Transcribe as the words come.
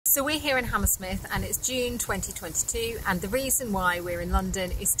So we're here in Hammersmith and it's June 2022, and the reason why we're in London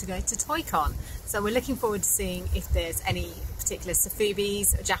is to go to Toycon. So we're looking forward to seeing if there's any particular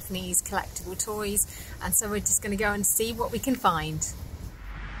sofubis or Japanese collectible toys, and so we're just going to go and see what we can find.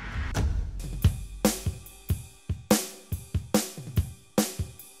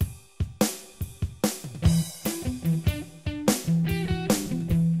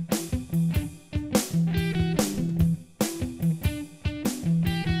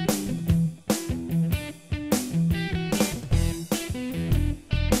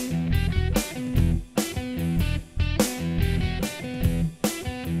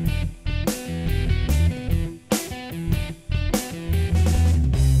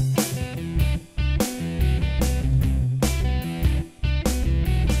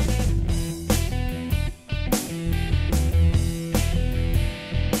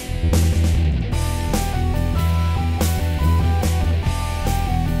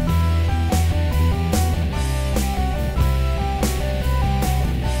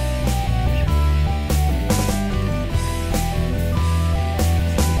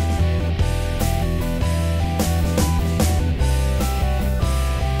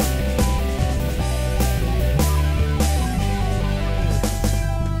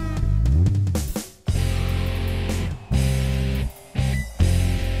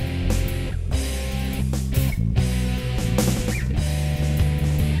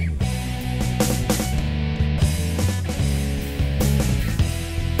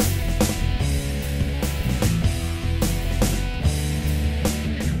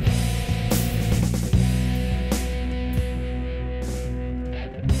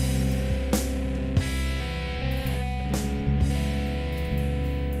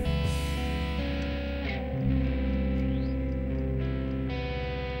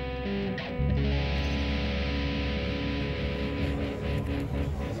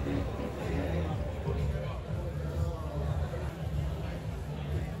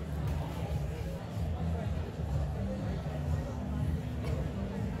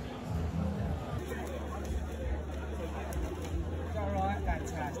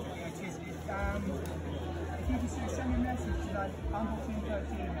 Send me a message to like unboxing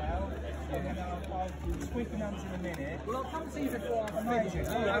first email, and then I'll tweak the numbers in a minute. Well, I'll come see you before I'm amazing.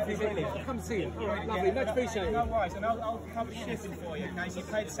 Oh, absolutely. I'll come see you. All right, lovely. Much appreciated. No worries, and I'll cover shipping for you, okay? So you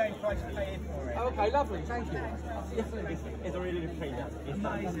pay the same price you pay in for it. Oh, okay, lovely. Thank you. It's a really good treat.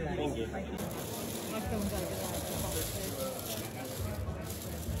 Amazing. Thank you. Thank you.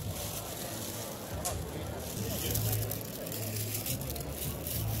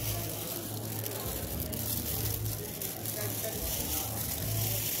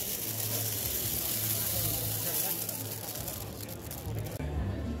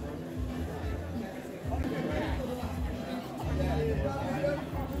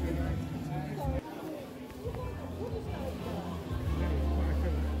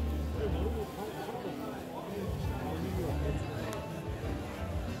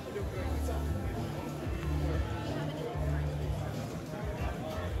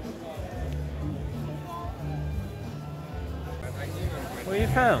 What have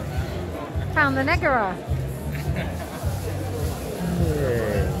you found? Found the Negora.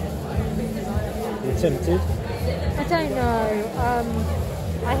 Yeah. You tempted? I don't know.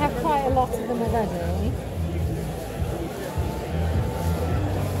 I have quite a lot of them already.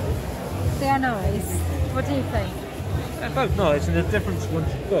 They are nice. What do you think? They're both nice, and the difference ones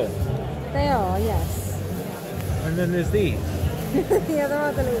you've got. They are, yes. And then there's these. Yeah, there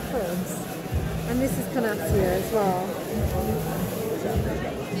are the little frogs. And this is Konatsu as well.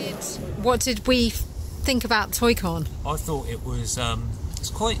 What did we think about Toycon? I thought it was it's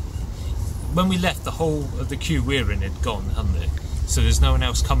quite. When we left, the whole of the queue we're in had gone, hadn't it? So there's no one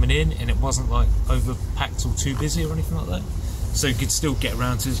else coming in, and it wasn't like overpacked or too busy or anything like that. So you could still get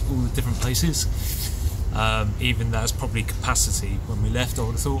around to all the different places. Even that's probably capacity when we left, I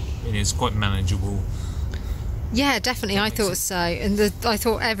would have thought. It is quite manageable. Yeah, definitely. I thought so, and I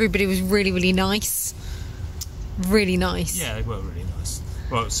thought everybody was really, really nice. Really nice. Yeah, they were really nice.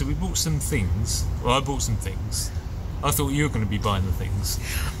 Right, so we bought some things. Well, I bought some things. I thought you were going to be buying the things.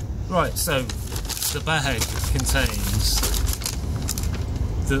 Right, so the bag contains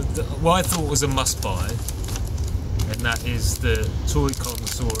what I thought was a must-buy, and that is the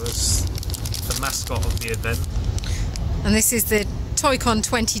Toyconsaurus, the mascot of the event. And this is the Toycon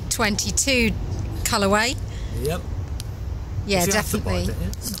 2022 colourway. Yep. Yeah, definitely.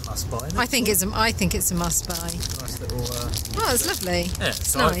 It's a must buy. I think it's a must buy. Nice little. Oh, it's lovely. Yeah, it's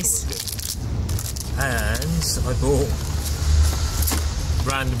so nice. And I bought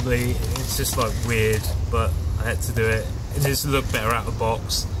randomly. It's just like weird, but I had to do it. It needs to look better out of the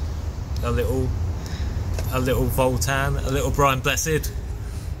box. a little Voltan, a little Brian Blessed.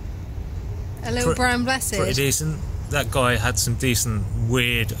 A little Brian Blessed. Pretty decent. That guy had some decent,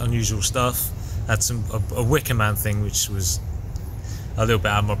 weird, unusual stuff. Had a Wicker Man thing, which was a little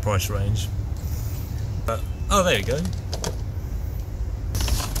bit out of my price range. But oh, there you go.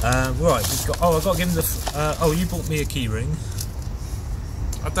 Right, we've got. Oh, I got to give him the. Oh, you bought me a key ring.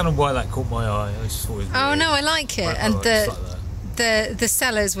 I don't know why that caught my eye. I just thought it was weird. Oh no, I like it, and the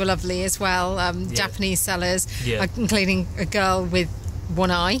sellers were lovely as well. Japanese sellers, including a girl with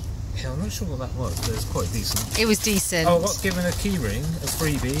one eye. Yeah, I'm not sure what that was, but it's quite decent. It was decent. Oh, I got given a key ring, a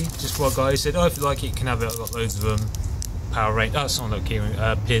freebie, just for a guy who said, "Oh, if you like it, you can have it." I got loads of them. Power range. Oh, it's not a key ring.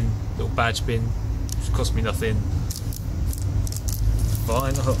 Pin, little badge pin. Which cost me nothing.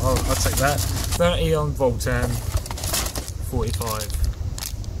 Fine, I'll take that. 30 on Voltan, 45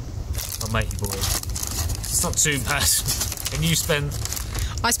 on Matey Boy. It's not too bad. And you spent...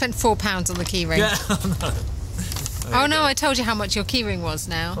 I spent £4 on the keyring. Yeah, no. Oh no, I told you how much your keyring was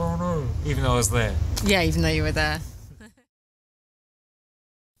now. Oh no, even though I was there. Yeah, even though you were there.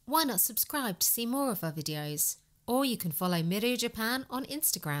 Why not subscribe to see more of our videos? Or you can follow Miru Japan on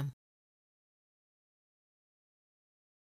Instagram.